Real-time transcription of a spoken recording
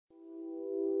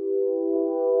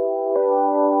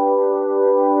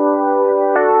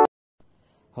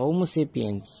Homo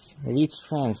sapiens reached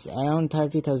France around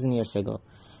 30,000 years ago.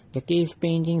 The cave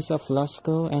paintings of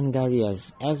Lascaux and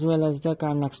Garias, as well as the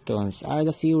Karnak stones, are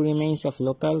the few remains of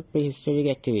local prehistoric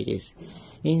activities.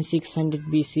 In 600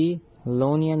 BC,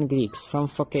 Ionian Greeks from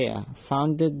Phocaea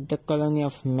founded the colony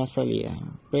of Massalia,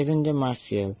 present-day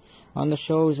Marseille, on the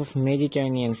shores of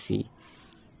Mediterranean Sea,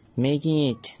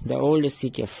 making it the oldest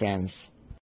city of France.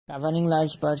 Covering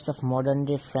large parts of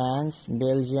modern-day France,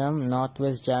 Belgium,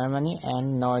 northwest Germany,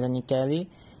 and northern Italy,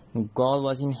 Gaul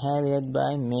was inhabited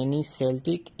by many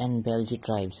Celtic and Belgic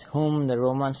tribes, whom the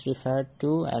Romans referred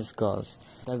to as Gauls.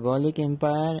 The Gallic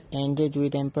Empire ended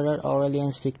with Emperor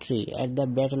Aurelian's victory at the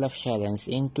Battle of Chalons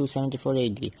in 274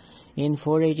 AD. In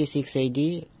 486 AD,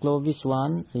 Clovis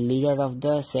I, leader of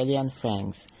the Salian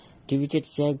Franks, defeated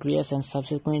Zagreus and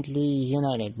subsequently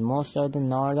united most of the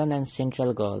northern and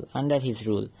central Gaul under his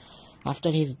rule.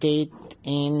 After his death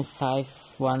in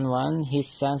 511, his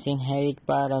sons inherited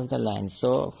part of the land,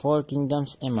 so four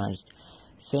kingdoms emerged,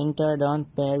 centered on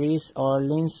Paris,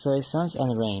 Orleans, Soissons,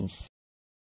 and Reims.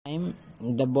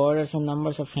 The borders and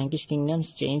numbers of Frankish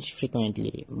kingdoms changed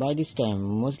frequently. By this time,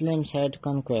 Muslims had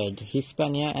conquered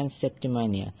Hispania and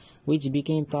Septimania, which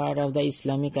became part of the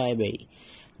Islamic Iberia,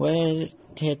 were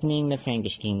threatening the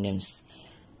Frankish kingdoms.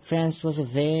 France was a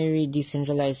very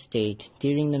decentralized state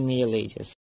during the Middle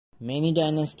Ages. Many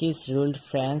dynasties ruled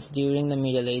France during the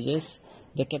Middle Ages.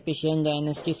 The Capetian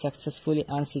dynasty successfully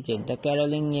unseated the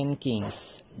Carolingian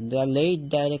kings. The late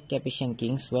direct Capetian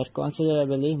kings were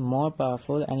considerably more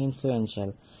powerful and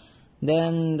influential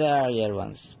than the earlier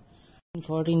ones. In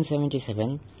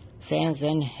 1477, France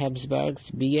and Habsburgs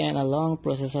began a long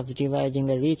process of dividing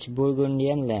the rich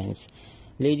Burgundian lands,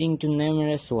 leading to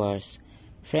numerous wars.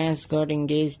 France got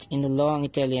engaged in the long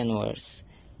Italian wars,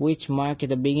 which marked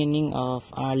the beginning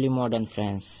of early modern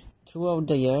France. Throughout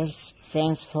the years,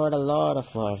 France fought a lot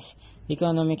of wars.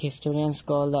 Economic historians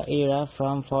call the era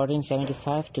from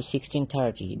 1475 to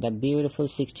 1630 the beautiful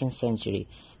 16th century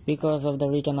because of the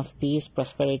return of peace,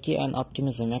 prosperity, and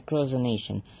optimism across the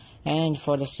nation, and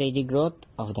for the steady growth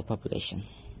of the population.